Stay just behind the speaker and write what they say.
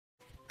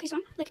Okay, so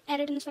I'm like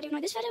editing this video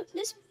now. This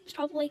is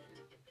probably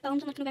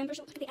filmed in like November,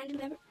 so it's like the end of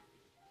November.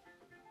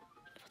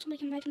 I'll put some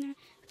like vibes in there.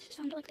 This is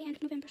filmed at like the end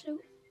of November, so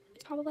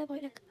it's probably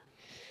about like,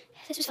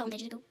 this was filmed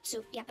ages ago.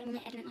 So yeah, but I'm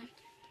gonna edit it now.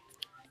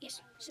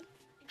 Yes. So,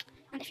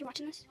 and if you're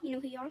watching this, you know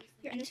who you are.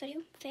 You're in this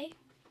video, Faye.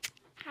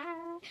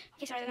 Hi.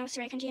 Okay, sorry, that was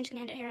very cringy. I'm just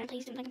gonna end it here, and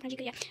please don't think I'm cringy.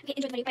 Good, yeah. Okay,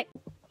 enjoy the video. Bye.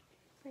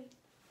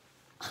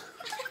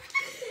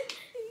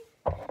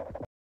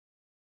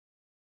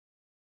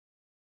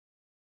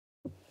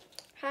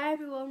 Hi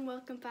everyone,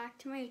 welcome back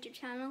to my YouTube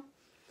channel.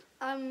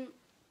 So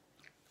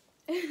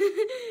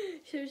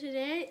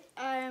today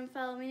I'm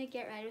filming a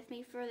Get Ready With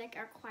Me for like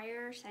our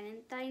choir singing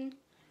thing.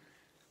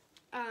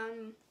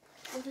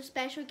 With a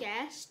special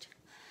guest,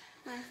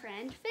 my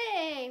friend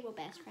Faye. Well,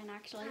 best friend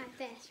actually. My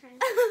best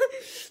friend.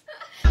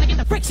 I get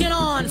the friction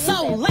on,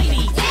 so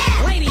lady,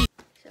 lady.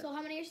 So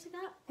how many years did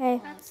that?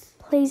 Hey,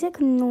 please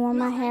ignore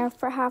my hair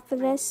for half of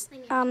this.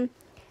 My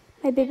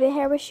baby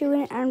hair was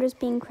showing and I'm just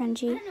being I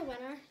cringy. don't know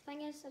when our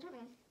thing is, I don't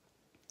know.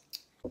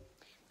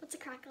 What's a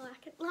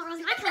crack-a-lack? Well,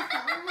 I can't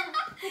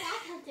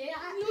do it.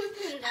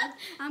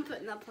 I'm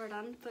putting that part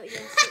on, but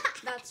yes,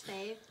 that's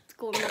Faye.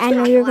 I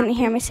know you're going to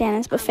hear me saying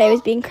this, but Faye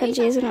was being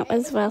cringy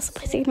as well, so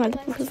please ignore the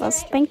both of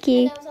us. Thank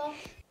you.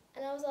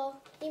 And that was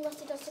all. You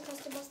musty, dusty,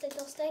 crusty, musty,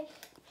 dusty.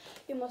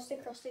 You musty,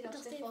 crusty,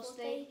 dusty,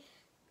 musty.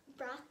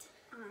 Brat.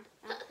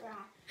 Rat.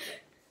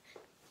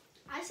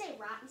 I say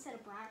rat instead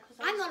of brat.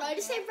 I'm not allowed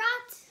to say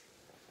rat.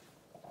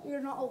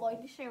 You're not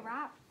allowed to say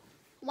rat.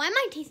 Why am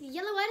my teeth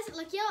yellow? Why does it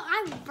look yellow?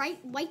 I have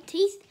bright white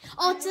teeth.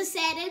 Oh, it's a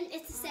setting.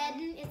 It's a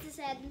setting. It's a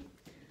setting.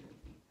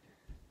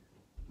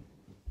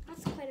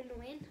 That's quite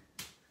annoying.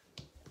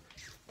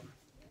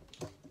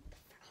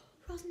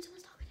 Rosin,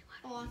 someone's talking to me.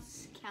 Oh,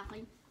 it's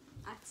Kathleen.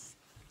 That's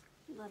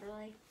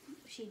literally,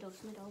 she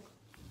does my dog.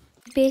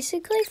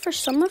 Basically, for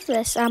some of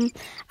this, I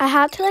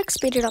had to like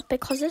speed it up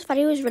because this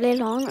video was really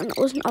long and it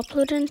wasn't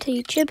uploaded to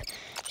YouTube.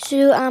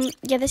 So,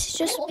 yeah, this is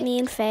just me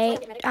and Faye.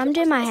 I'm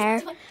doing my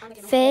hair.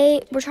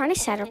 Faye, we're trying to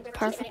set it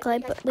perfectly,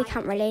 but we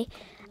can't really.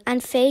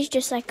 And Faye's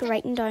just like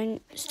writing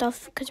down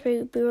stuff because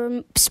we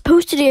were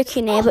supposed to do a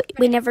Q&A, but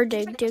we never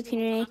did do a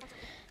Q&A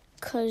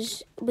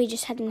because we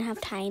just didn't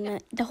have time.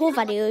 The whole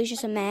video is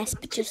just a mess,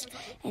 but just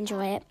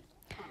enjoy it.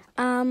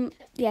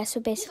 Yeah, so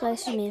basically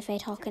this is me and Faye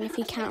talking. If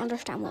you can't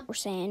understand what we're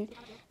saying,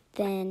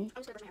 then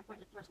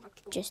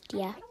just,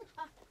 yeah.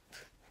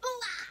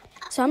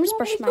 So I'm just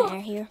brushing my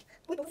hair here.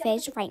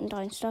 Faye's writing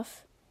down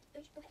stuff.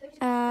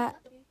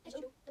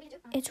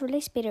 It's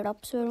really speeded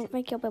up, so I don't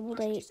think you'll be able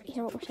to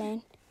hear what we're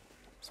saying.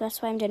 So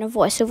that's why I'm doing a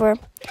voiceover.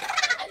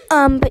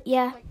 But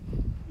yeah,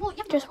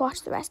 just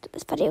watch the rest of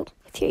this video.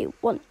 If you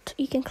want,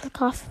 you can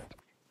click off.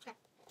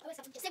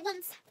 Just say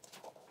once.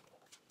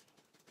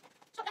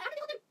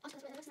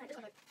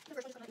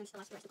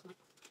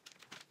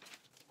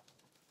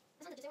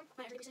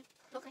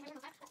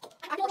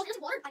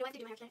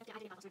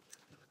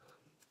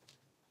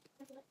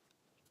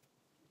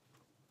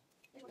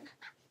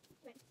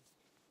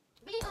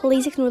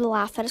 Please ignore the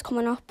laugh that is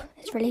coming up.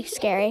 It's really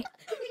scary.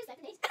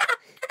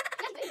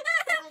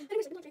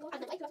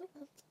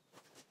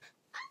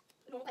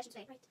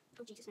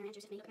 Oh, Jesus, Mary,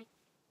 Joseph, look at me.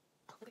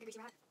 Oh, look at your greasy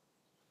rat.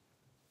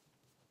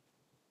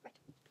 Right.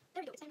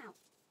 There we go, it's time now.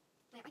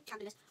 Wait, I can't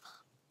do this.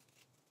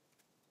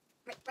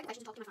 Right, right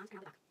questions, talk to my fans, and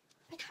I'll be back.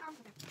 Right,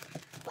 okay.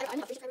 Well, I'm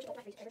not freezing, I was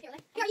talking to my face. Here,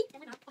 like, here are you? Then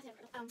we're not. Oh,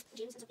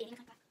 James is eating, I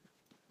think that.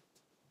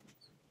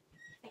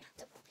 Right,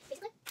 so,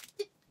 basically,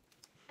 I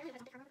really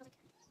like the camera, but I was like,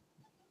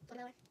 so by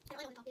the way, I don't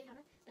really want to talk to you,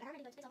 camera, but I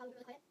really like this, I'll be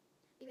really quiet.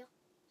 Be real.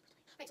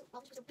 Right, so, well,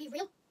 just be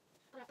real.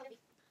 But yeah,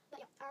 wait,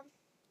 what's that?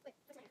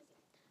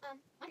 I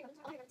think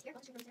it's here,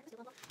 let's see, let's see,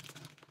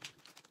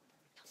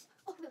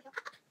 oh, really?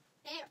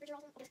 There, Richard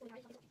Rosen. Okay, let's go.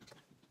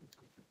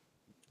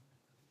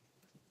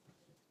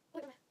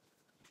 Wait, wait.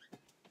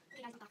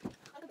 Okay, guys, I'm back.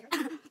 I'll go there.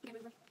 Okay,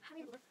 move over. How do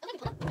we move over? Okay,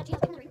 pull up. Jesus,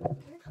 come on,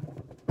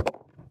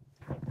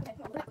 okay,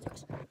 come on, go back.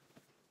 Let's go.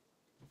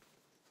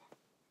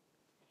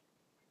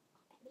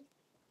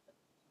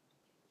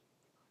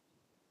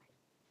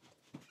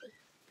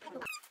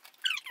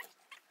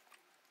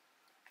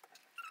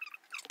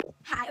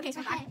 Hi, okay, so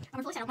I'm back.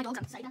 I'm fully set up. My dog's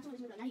outside. That's the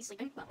only reason now he's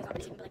sleeping. Well, he's not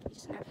really sleeping, but like he's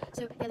just sitting there.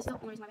 So yeah, this is the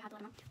only reason why we had to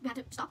let him out. We had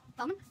to stop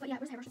filming. But yeah,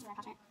 it was hair versus hair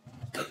last night.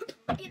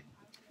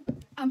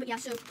 But yeah,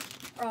 so look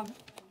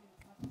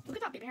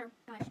at that baby hair,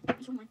 guys.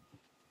 It's so annoying.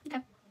 Okay,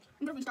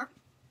 I'm gonna restart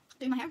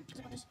doing my hair because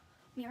I've got this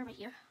mirror right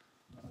here.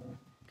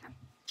 Okay,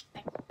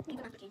 right. I'm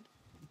gonna put routine.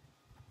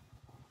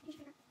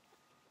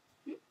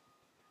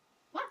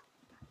 What?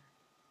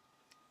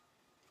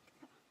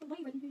 What are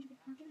you writing?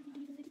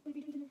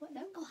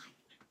 Oh, hi.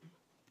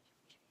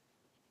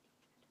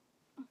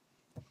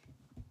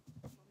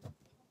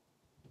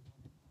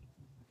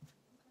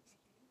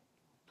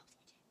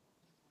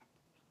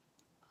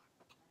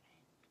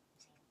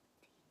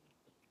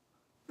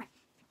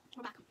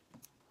 We're back.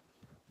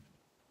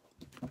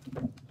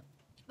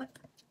 But,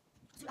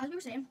 so as we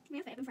were saying, me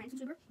and Faye have been friends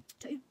since we were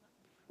 2.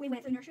 We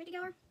went through nursery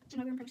together, and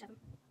now we're in primary 7.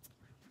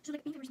 So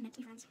like, me and Faye were meant to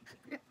be friends.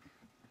 Yeah.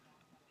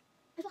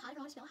 It's what had,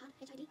 how to spell had,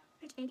 H-I-D.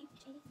 H-A-D.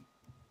 H-A-D.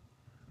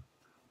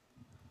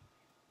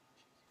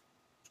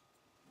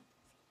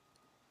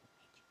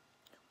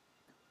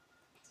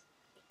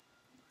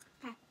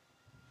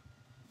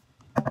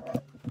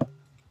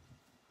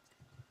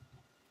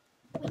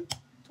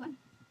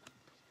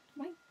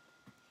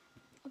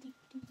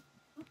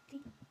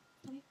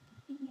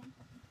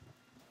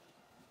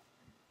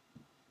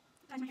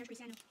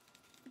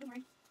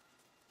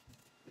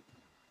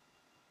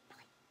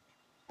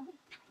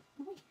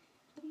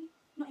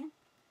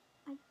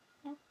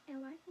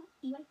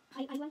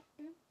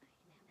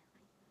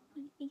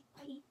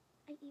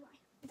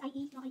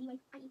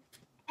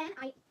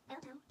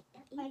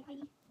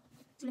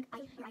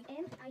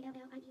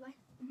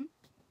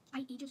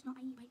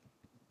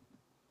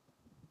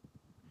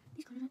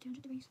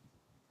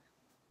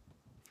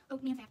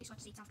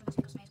 dates after this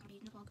because Faye's going to be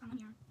using the vlog. I'm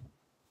here.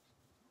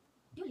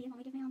 Do you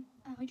Mommy give me how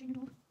you train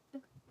your dog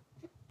book?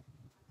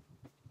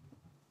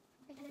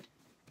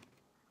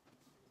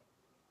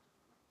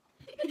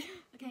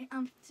 Okay,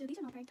 so these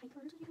are not very tight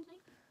curls as you can see,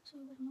 so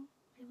I don't know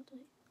what to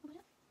do about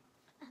it.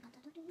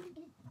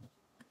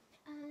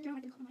 Do you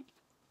want me to call the mic?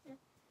 Yeah.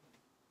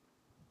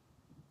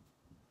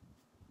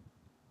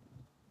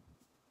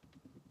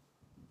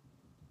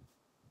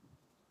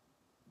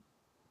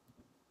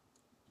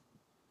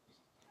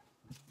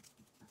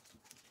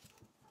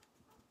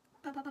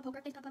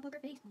 Poker face, poker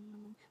face.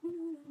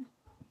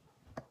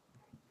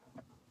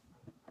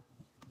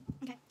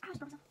 Okay, I was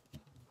broken.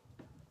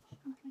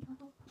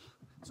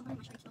 Somebody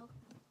my street dog.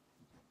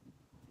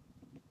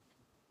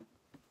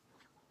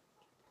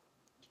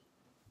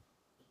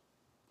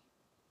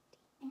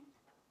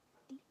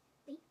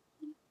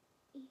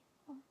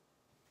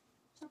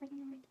 Stop breaking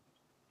your right.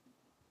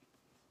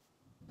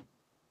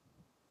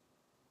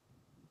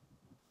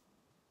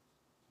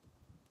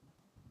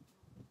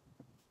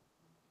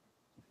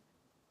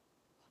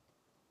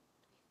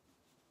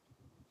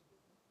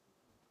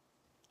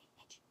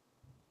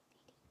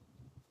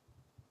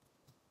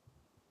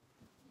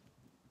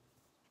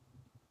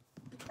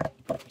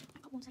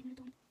 I've got 1 second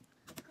to do it.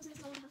 Because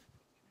that's all I have.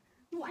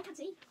 No, I can't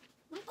see.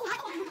 What? Oh,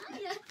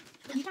 yeah.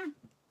 But you can.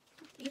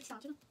 You get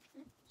started.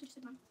 Yeah. So just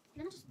do one.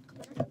 Can I not just cut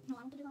it out? No,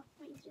 I want to do that.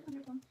 Wait, you have to do it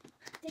under one.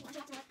 Take one,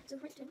 after that. So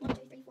we're doing 1,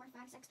 2, 3, 4,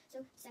 5, 6.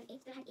 So 7,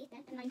 8. Then I had 8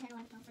 then. And 9, 10,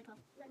 11, 12, 12.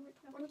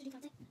 What would you do,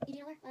 Fancy? You do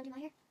another? I'll do my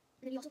hair.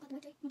 And then you also cut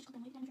them out too. No, just cut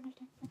them out. Then you're ready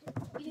to.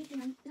 You do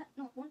 9. Is that?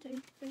 No, 1, 2,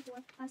 3,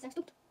 4, 5, 6.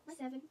 Nope.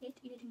 7, 8.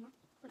 You do 2 more.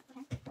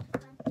 Okay.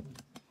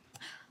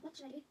 What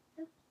should I do?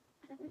 Oh,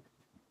 I don't know.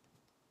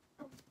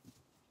 Oh.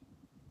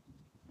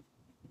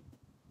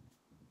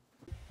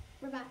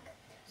 We're back.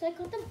 So I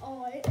cut them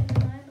all out and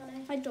then I'm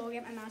gonna... My dog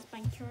ate my ma's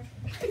bank card.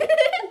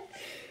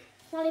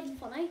 It's not even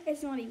funny.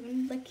 It's not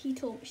even, like, she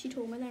told me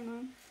there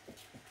now.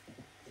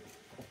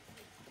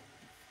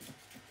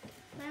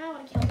 Now I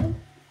want to kill them.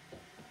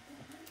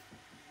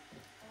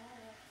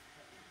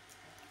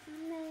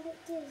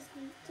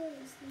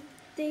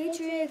 They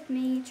tricked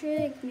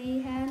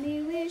me, had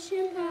me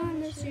wishing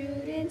on a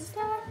shooting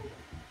star.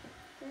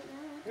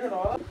 You're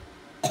not.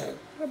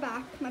 We're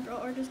back. My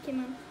brother just came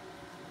in.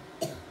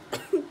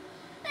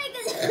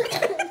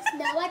 It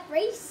smell like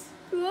grease.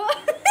 What?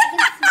 It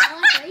smell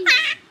like grease.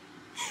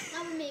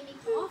 That would make me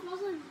cough,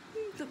 wasn't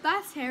it?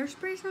 That's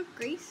hairspray, it's not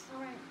grease.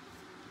 Alright.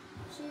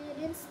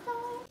 Shooting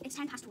star. It's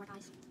 10 past 4,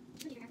 guys. I'm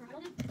going to do your hair for a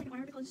while. I can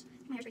order because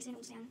my hair's greasy and it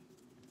won't stand.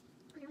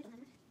 Oh, you're done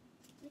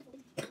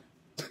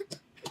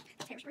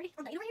That's hairspray.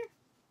 Oh, right over here.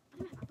 I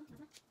don't have that.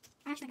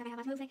 I actually think I have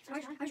a movie. I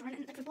was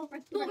running like football.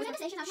 Right? No, we have a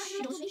station.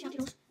 She does. She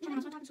does. She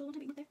has an so one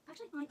time we went there.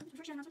 Actually,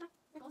 first she had an answer.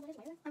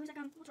 I was like,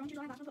 what's wrong? She's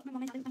all about but my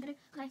mum and dad didn't want to do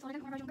because I thought I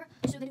didn't when I was younger.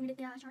 So they did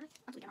Charlie.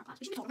 That's what we did in our class.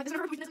 We should talk about this in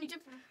our on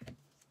YouTube.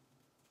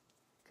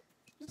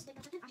 Just stick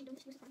that in. Actually, don't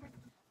just use it for her.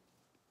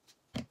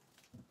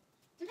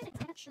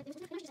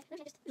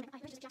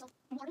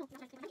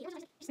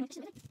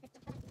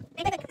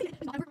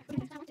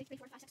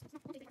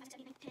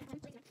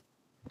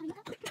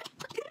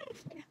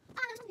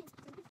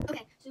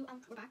 Okay, so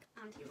we're back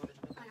and so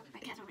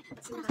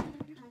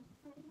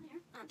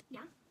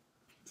yeah.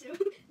 So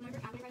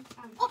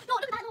oh no,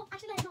 look at that! No,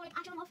 actually, no,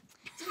 actually, I'm off.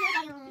 So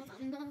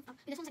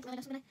this one's like really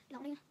just gonna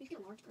not me. We should get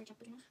a large grey chip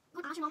between us.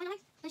 Go ask your mom anyway.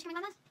 Then she can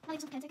bring that. I'll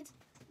get some pen tickets.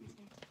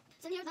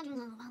 So here, then it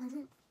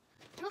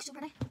looks so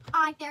pretty.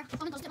 Alright, there.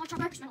 Someone does get my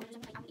chopper because my mom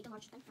doesn't like I would eat the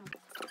large thing.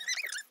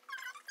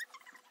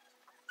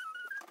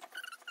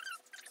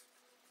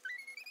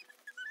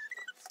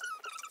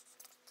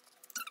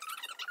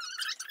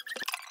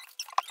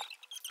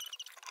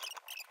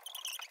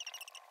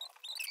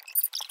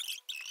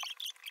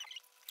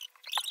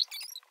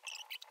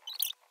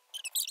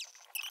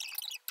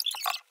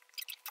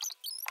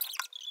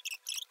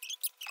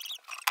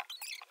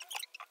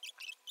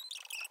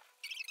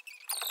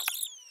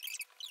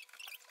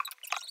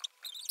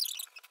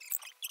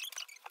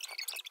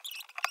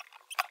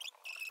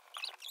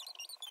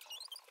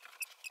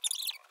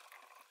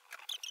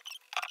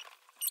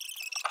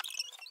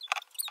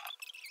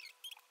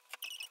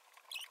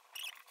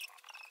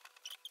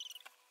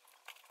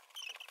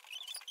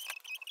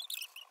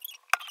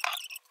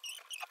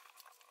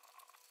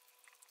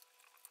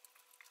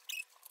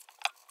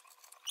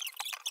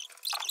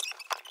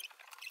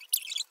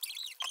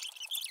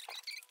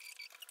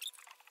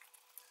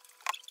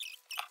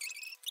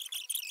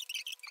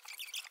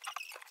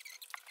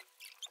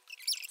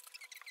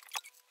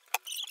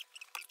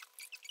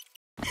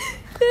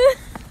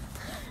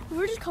 We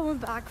were just coming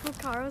back from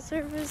car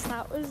service.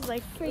 That was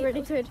like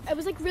really good. It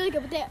was like really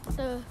good with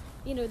the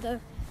you know the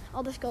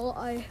other school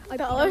I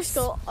The other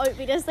school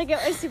outbeat us, like it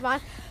was too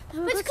bad.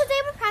 But it's because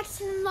they were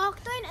practicing in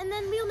lockdown and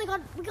then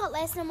we got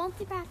less than a month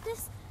to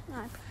practice.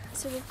 No.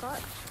 So we've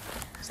got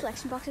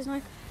selection boxes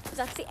now. So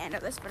that's the end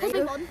of this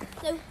video. No.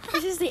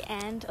 This is the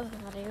end of the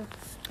video.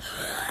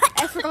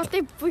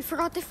 We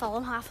forgot to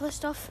film half of the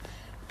stuff.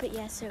 But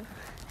yeah, so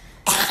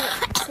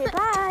say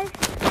bye.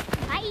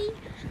 Bye.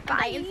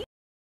 Bye.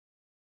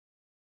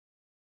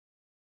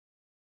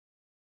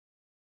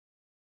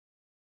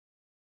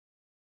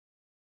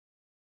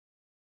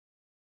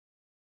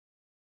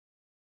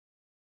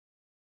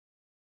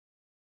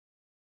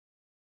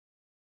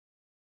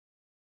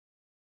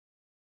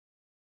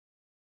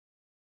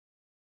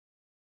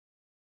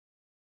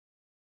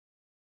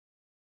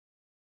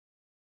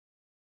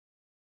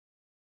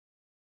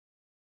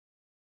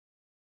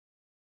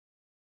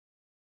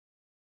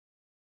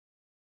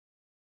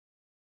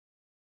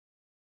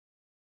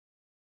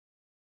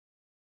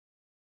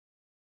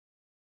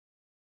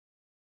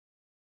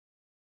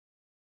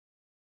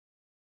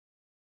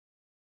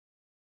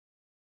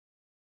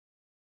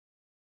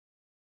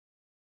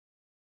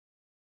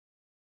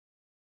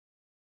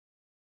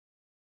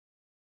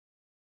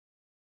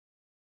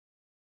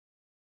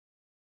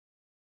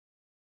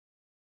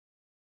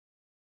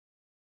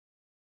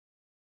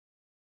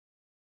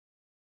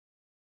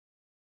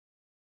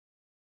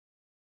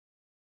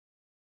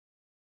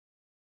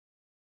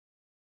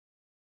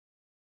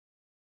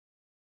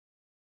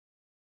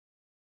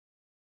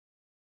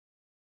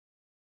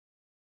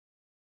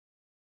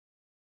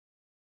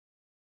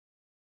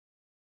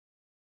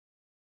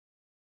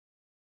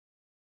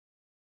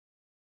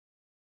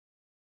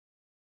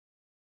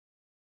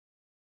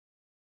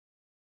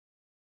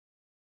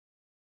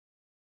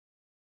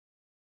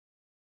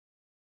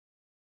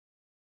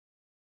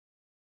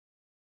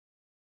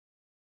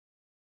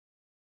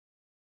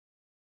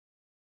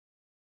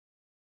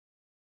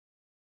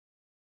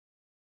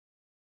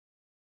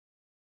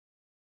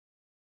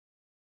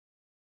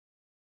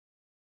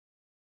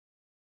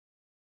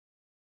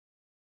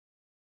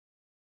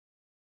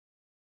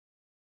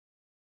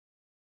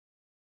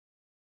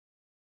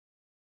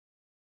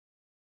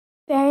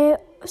 Very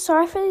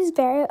sorry for these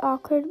very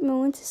awkward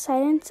moments of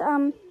silence.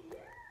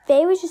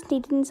 Faye was just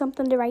needing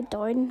something to write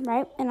down,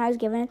 right? And I was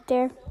giving it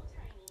there.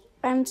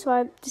 And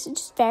so this is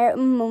just very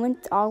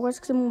moment awkward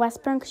because I'm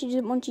whispering because she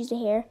doesn't want you to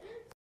hear.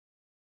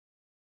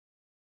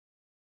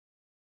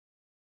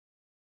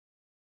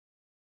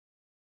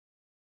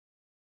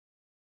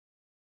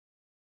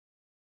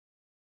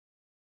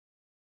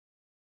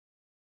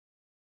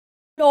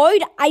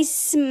 Lord, I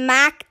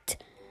smacked.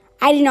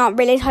 I did not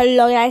realize how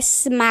loud I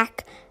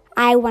smack.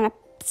 I want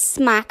to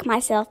smack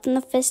myself in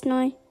the fist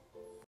now.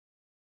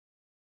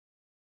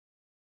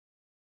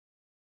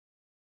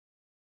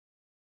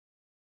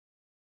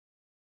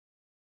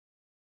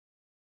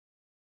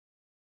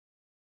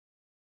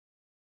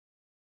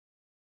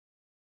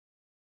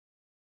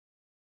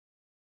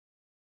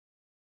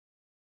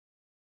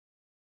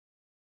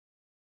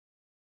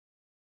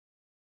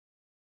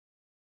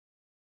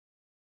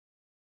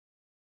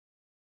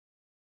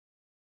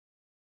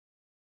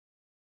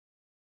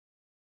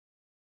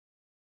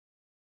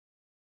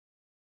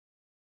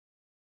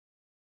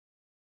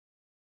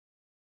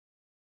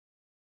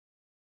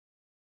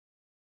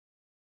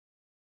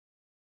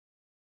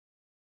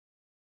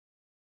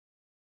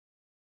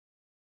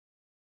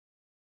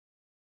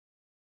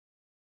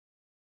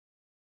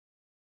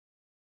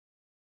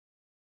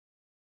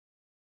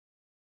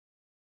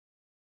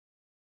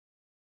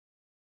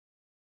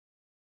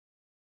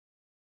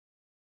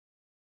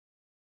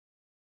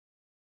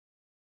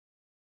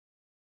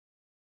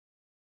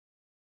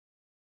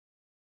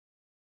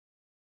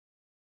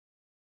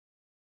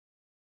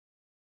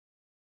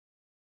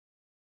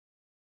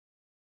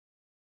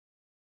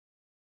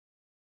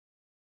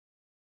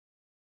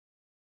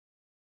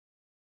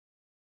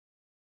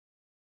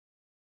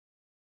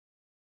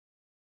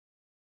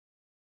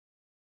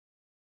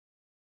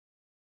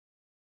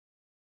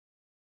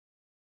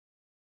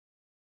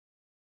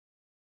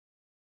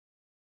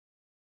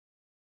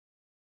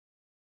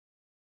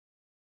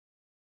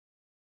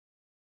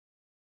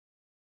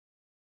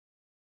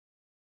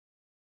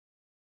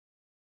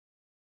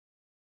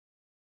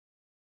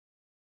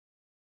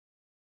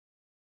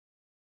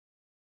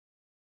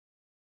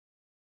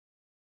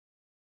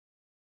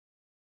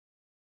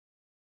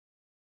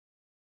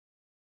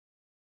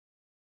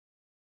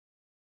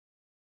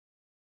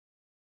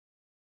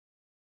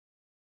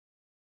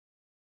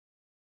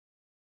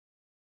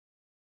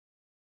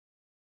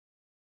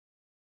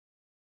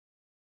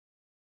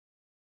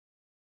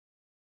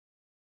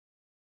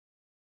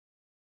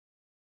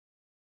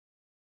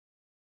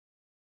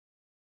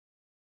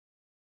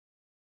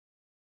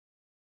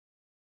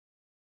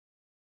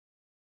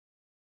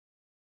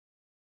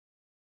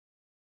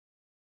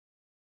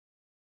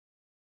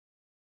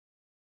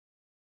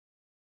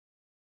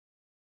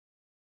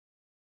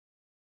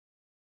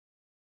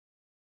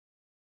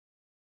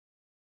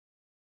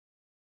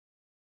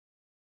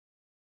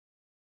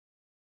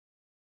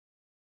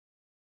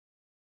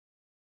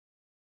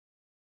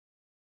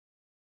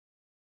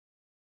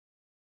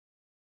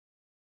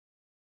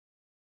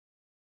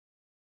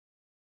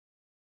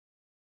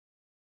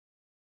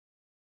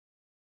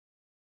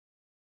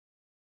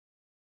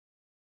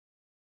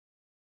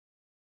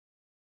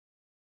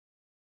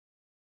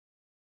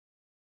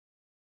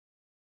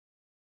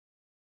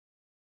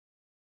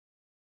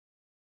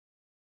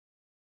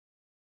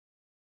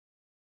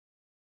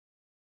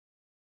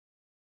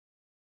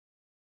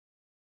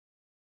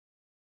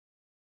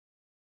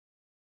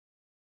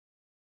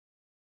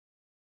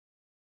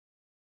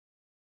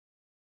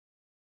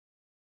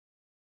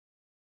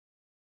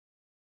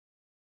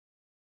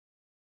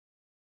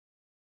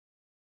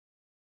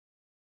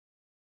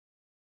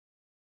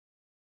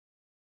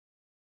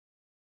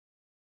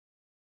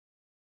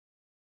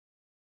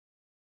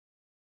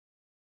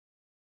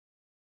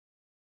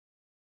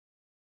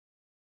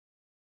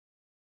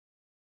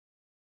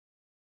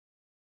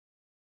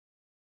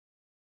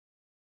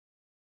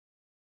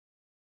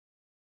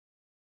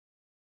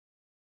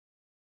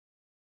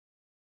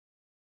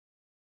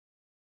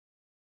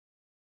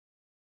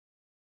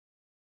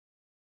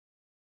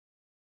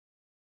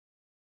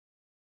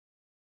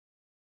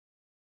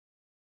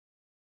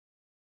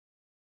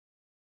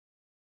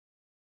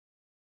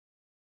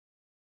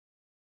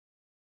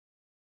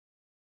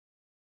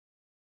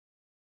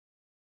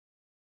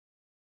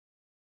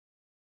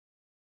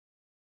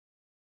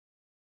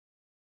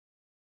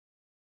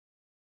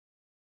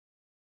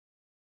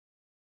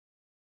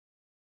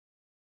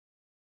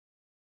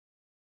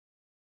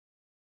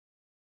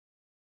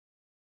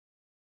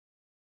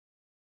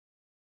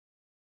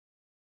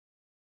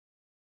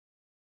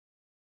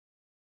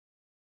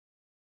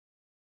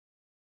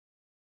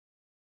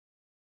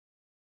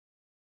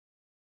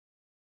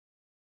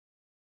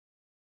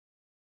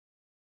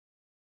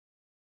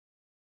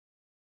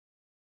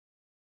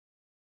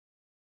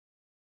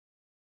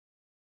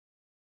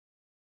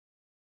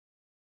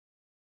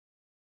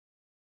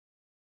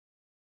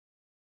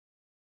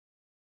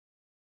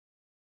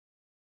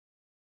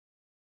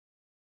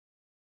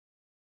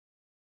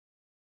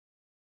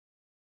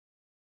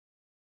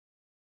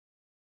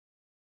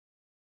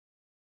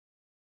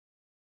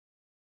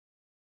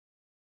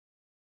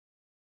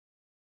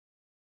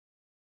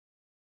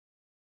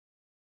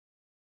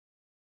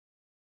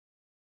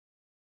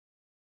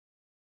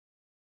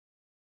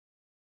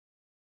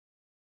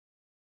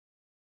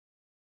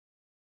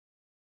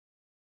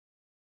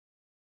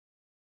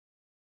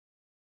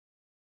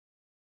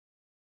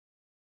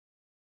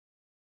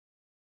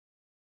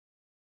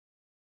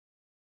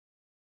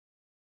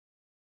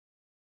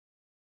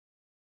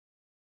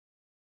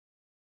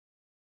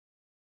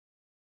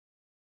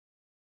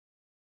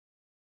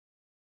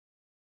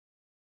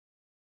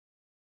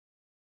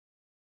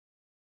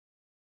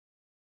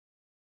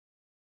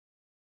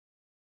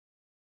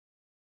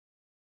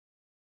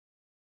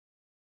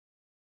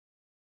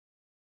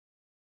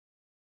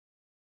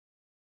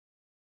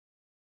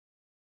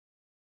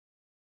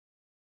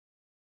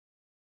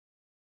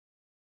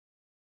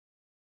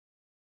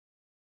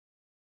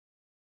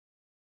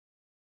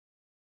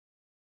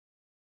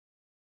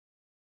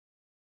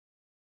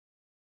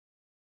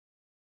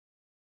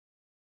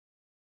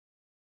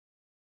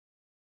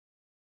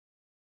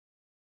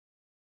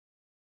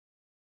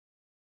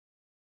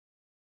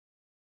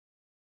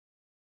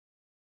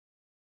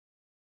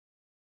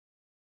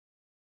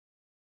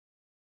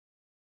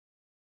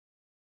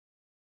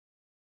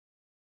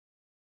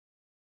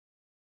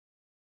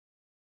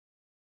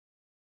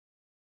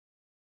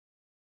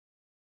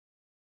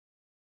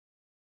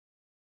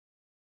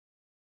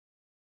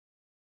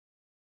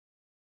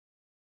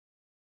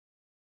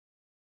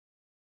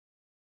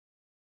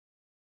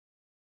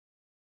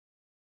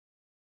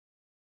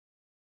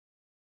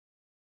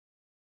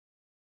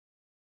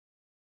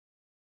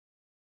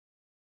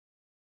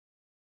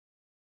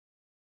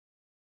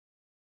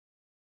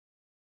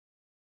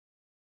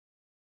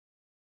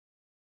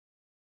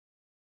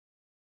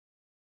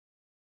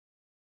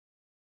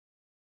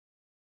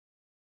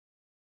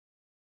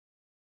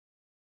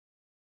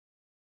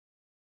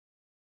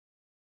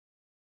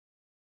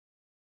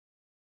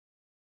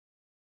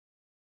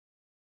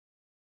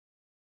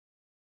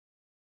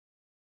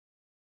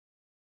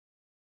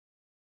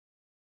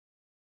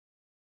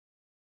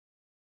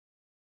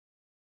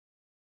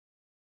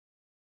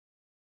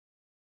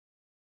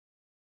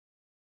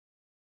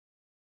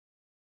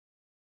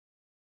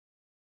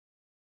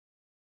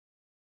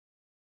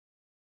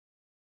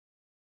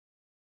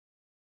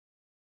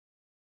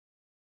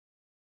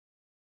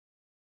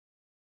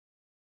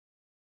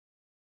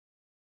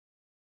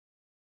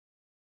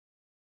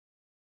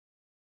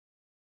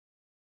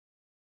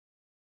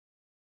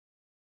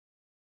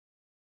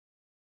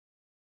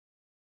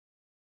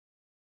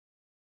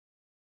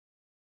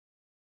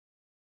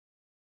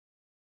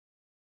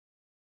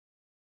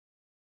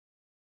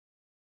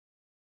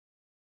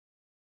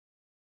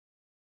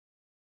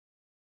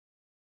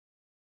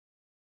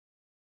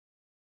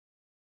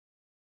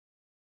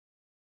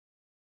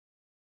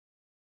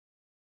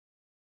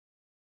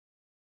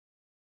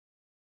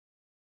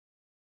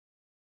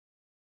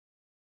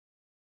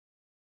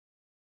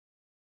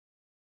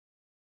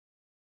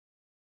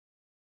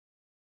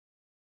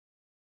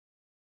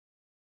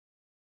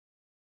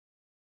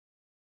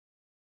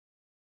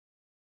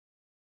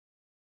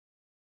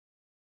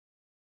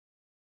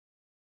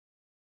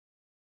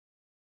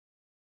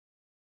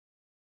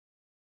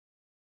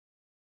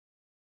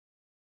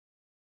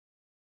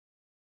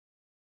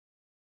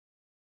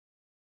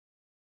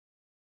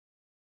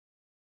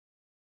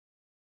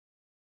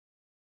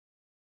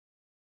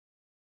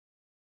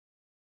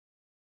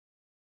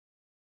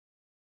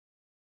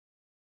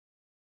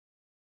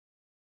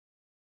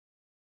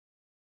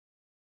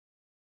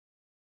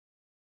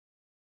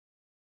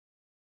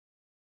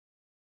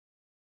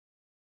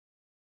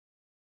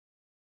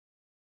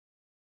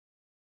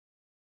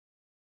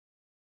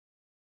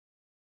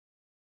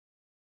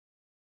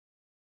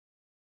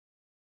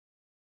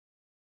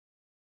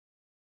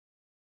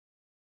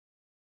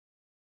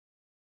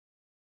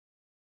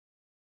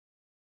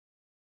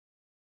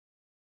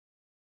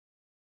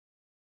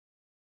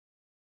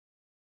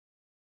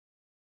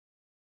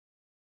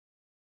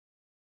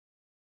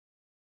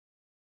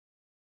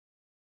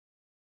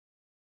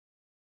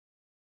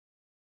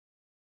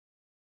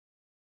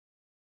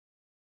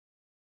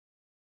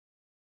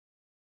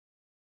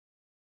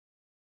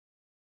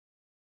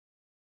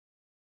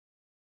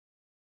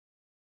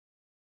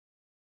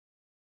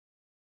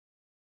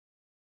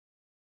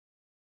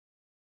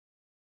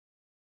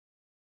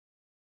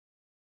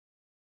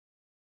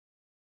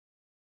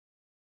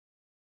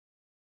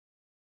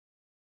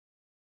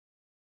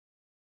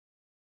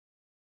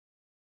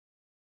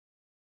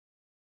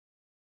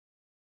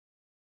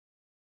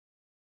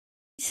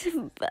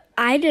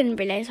 I didn't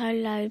realise how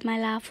loud my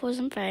laugh was.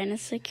 I'm very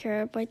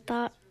insecure about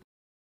that.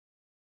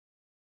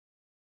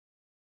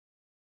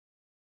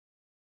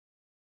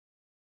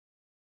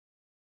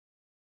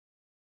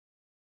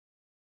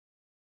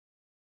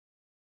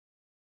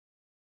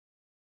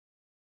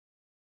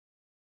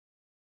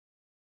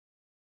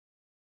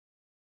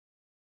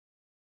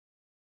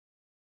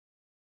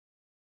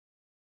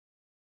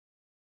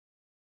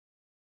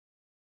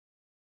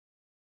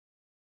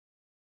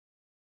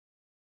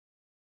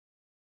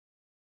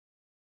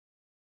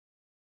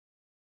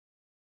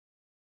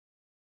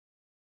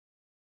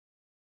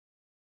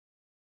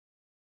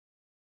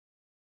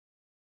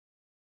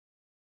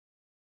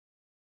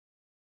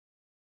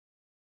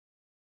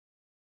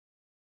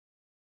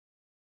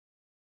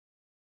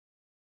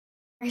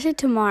 Actually,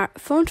 tomorrow.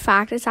 Fun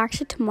fact: it's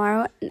actually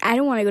tomorrow. I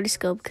don't want to go to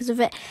school because of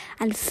it,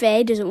 and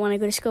Faye doesn't want to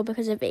go to school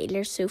because of it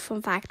either. So,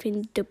 fun fact: we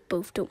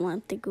both don't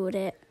want to go to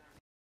it.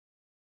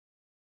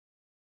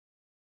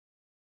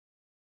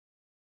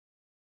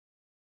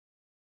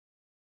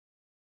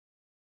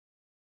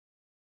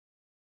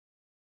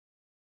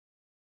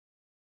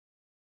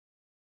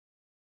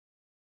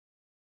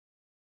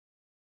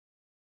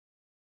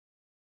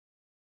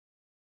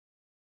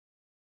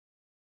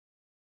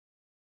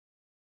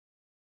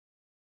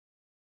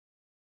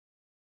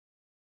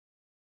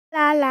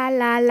 La la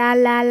la la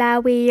la la.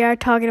 We are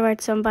talking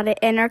about somebody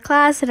in our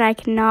class, and I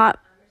cannot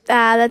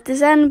let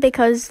this in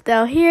because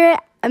they'll hear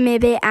it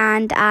maybe,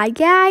 and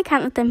yeah, I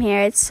can't let them hear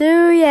it.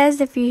 So yes,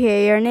 if you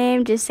hear your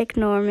name, just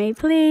ignore me,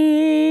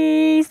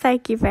 please.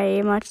 Thank you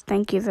very much.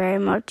 Thank you very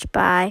much.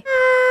 Bye.